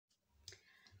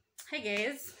Hi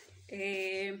guys,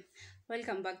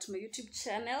 welcome back to my YouTube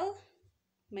channel.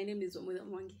 My name is Omoda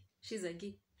Mwangi. She's a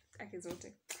geek.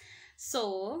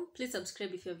 So please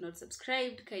subscribe if you have not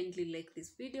subscribed. Kindly like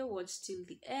this video, watch till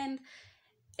the end,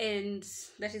 and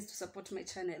that is to support my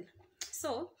channel.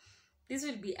 So this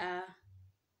will be a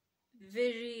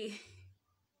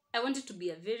I want it to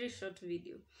be a very short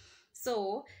video.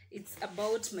 So it's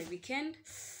about my weekend.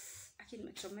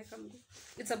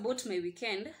 It's about my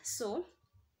weekend. So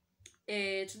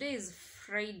today is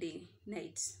Friday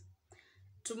night.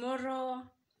 Tomorrow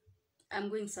I'm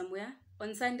going somewhere.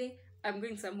 On Sunday I'm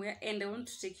going somewhere, and I want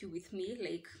to take you with me,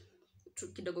 like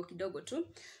kidogo too.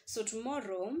 So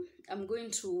tomorrow I'm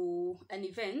going to an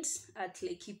event at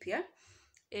LiQWYD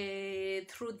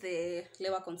through the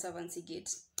Lewa Conservancy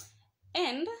gate.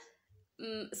 And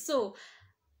so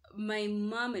my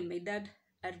mom and my dad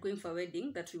are going for a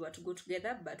wedding that we were to go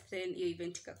together, but then your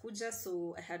event ikakuja,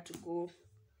 so I had to go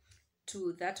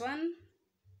to that one.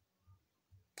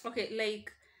 Okay,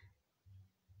 like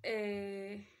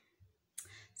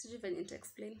so if I need to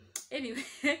explain.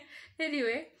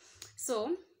 Anyway,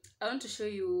 so I want to show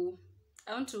you,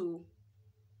 I want to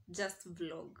just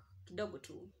vlog kidogo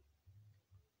tu.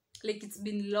 Like, it's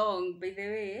been long, by the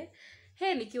way.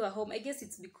 Hey, nikiwa home, I guess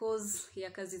it's because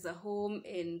kazi are home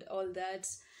and all that.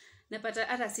 Napata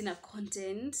ata sina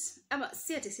content. Ama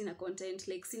si ati sina content,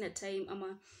 like sina time.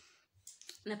 Ama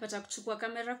napata kuchukua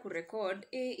kamera kurecord,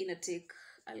 ina take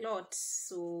a lot.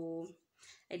 So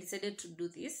I decided to do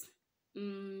this.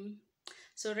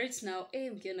 So right now,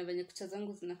 mkiona venye kucha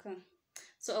zangu zinakaa.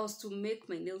 So I was to make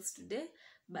my nails today,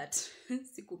 but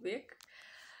sikubake.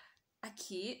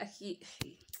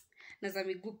 Naza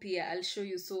miguu pia, I'll show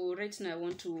you. So right now I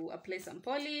want to apply some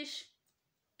polish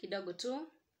kidogo tu,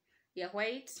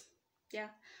 white,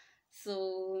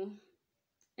 so,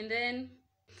 and then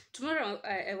tomorrow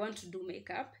I want to do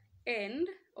makeup, and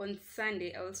on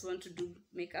Sunday I also want to do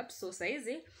makeup. So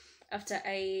saizi, after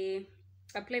I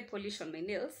apply polish on my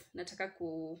nails, nataka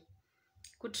ku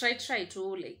try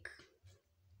to, like,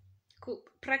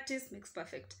 practice makes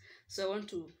perfect. So I want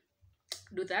to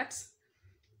do that.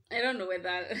 I don't know whether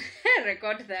I'll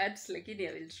record that, like,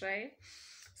 I will try.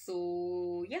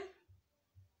 So yeah,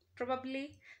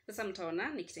 probably sasa mtaona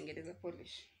nikitengeneza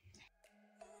polish.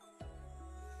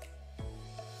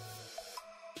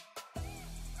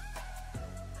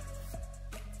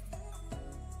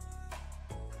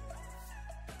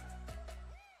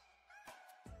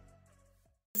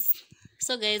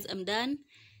 So guys, I'm done.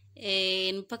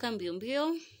 Mpaka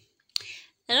mbio.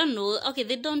 I don't know. Okay,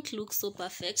 they don't look so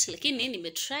perfect. Lakini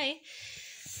nimetry.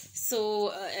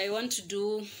 So I want to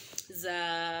do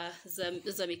za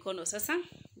mikono sasa.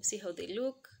 See how they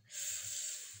look.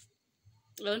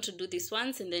 I want to do this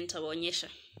once and then tawaonyesha.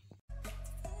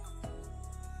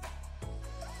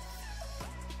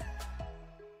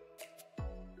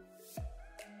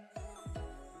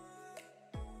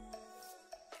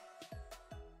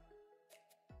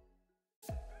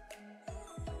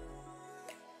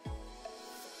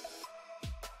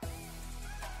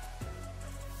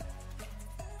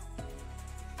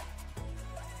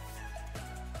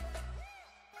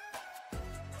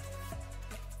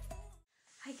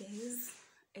 Hi guys,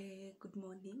 good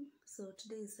morning. So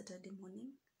today is Saturday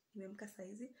morning. Nimemka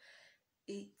saizi.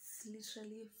 It's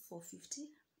literally 4:50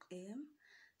 AM.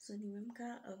 So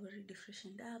nimemka, I've already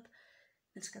freshened up.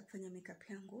 Nataka kufanya makeup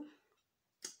yangu,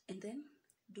 and then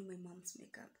do my mom's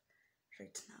makeup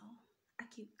right now.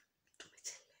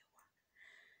 Tumechelewa.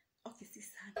 Okay, si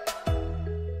sana.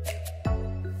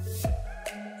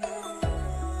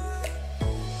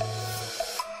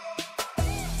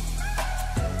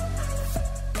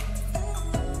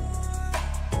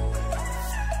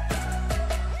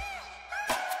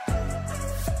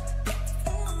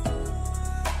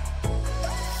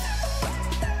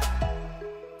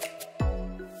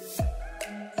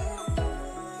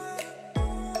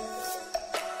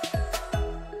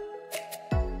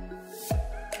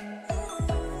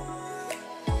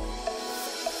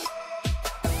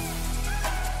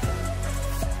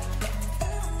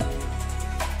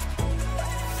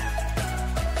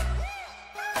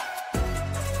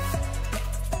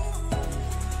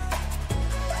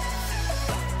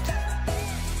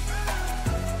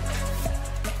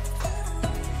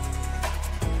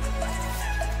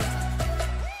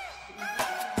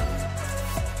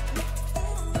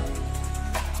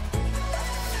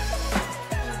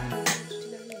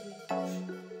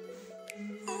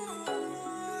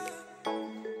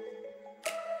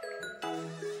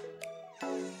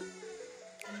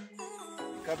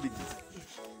 Kabidi.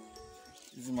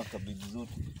 Hizi makabidi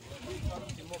zote.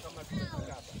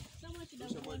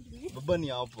 Baba ni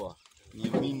hapa.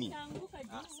 Niamini.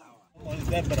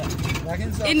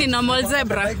 Hii ni normal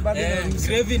zebra.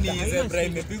 Gravy ni zebra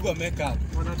imepigwa makeup.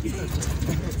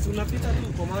 Unapita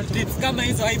tu kwa tips kama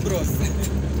hizo eyebrows.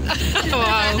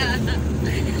 Wow.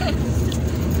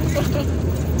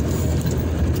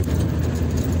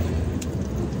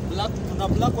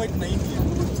 Black white na India.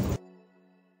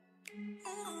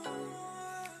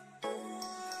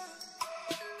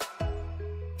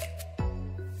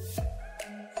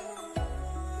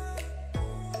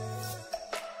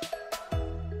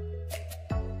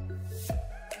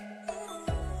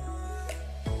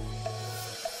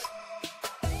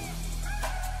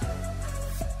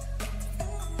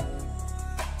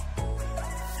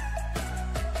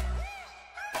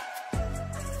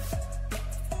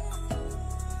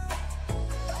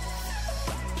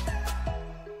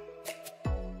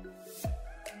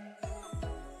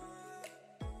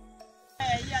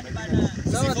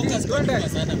 Sawa, twende.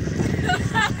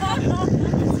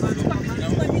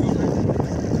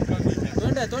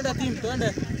 Twende team,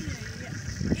 twende.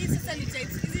 Hizi sasa ni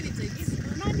types, hizi ni types.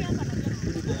 Nani hapa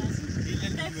anajua? Ile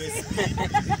ni USB.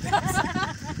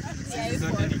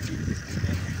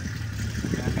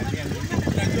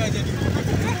 Unajua aje ni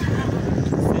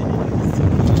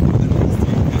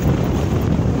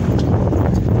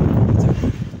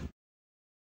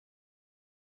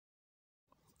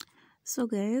So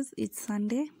guys, it's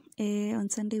Sunday. On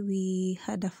Sunday we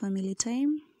had a family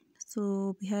time.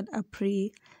 So we had a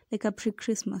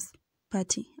pre-Christmas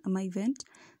party, my event.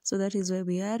 So that is where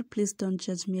we are. Please don't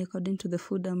judge me according to the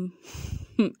food I'm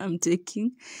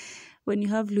taking. When you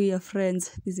have Luya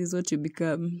friends, this is what you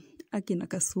become. Akina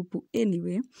kasupu.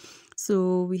 Anyway,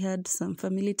 so we had some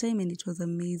family time and it was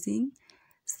amazing.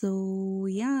 So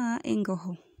yeah,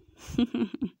 engoho.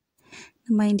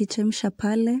 Mahindi chemsha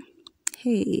pale.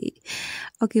 Hey,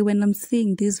 okay, when I'm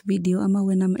seeing this video, ama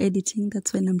when I'm editing,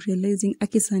 that's when I'm realizing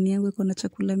akisani yangu iko na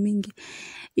chakula mingi.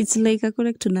 It's like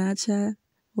akole tunaacha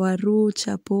waru,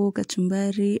 chapo,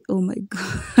 kachumbari. Oh my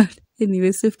god.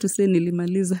 Anyway, safe to say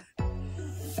nilimaliza.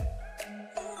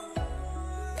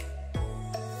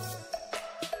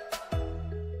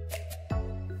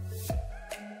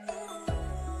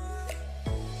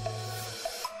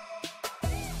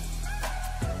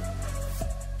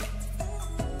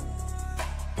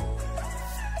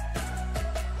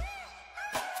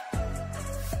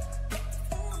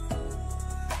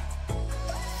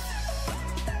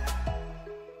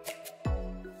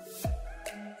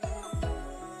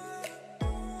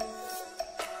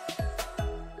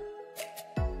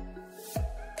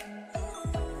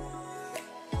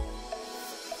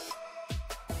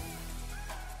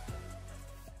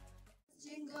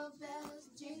 Jingle bells,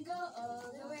 jingle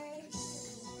all the way.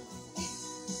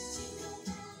 Jingle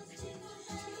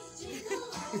bells, jingle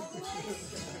all the way.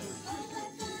 Oh, what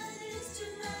fun it is to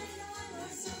ride on a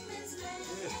open sleigh.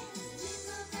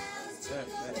 Jingle bells,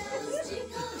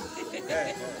 jingle bells, jingle.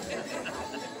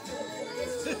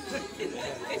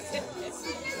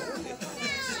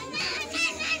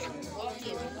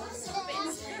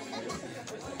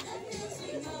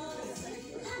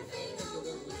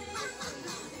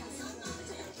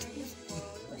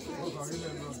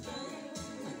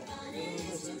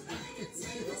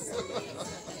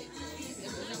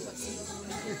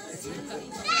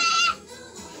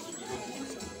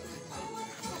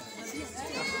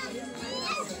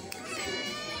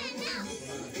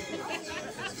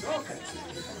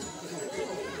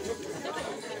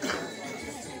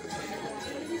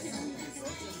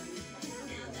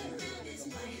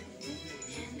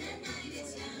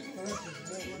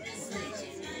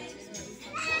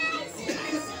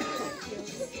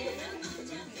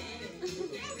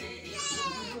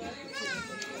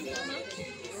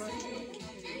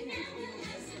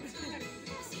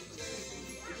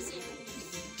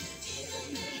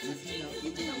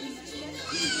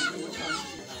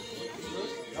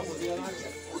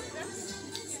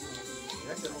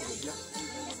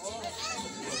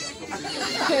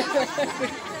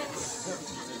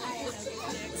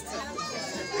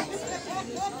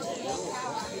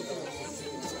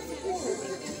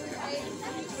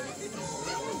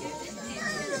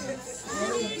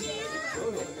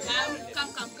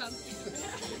 Come.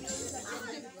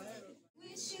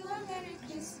 Wish you a Merry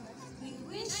Christmas. We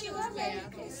wish you a Merry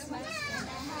Christmas and a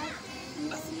Happy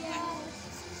New Year.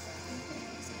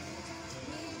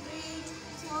 We greet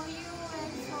for you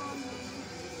and for me.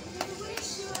 We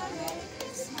wish you a Merry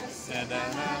Christmas and a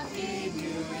Happy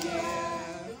New Year.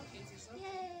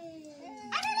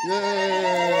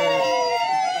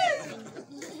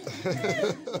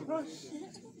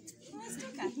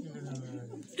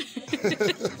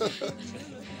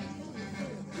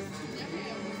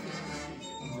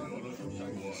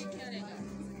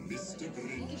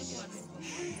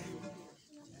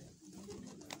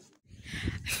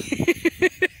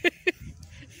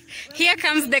 Here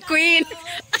comes the queen.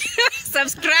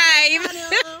 Subscribe.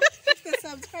 Hit the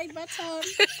subscribe button.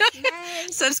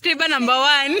 Nice. Subscriber number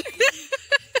 1.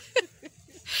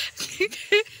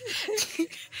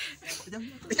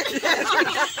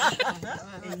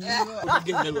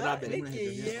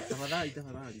 Tafadhali.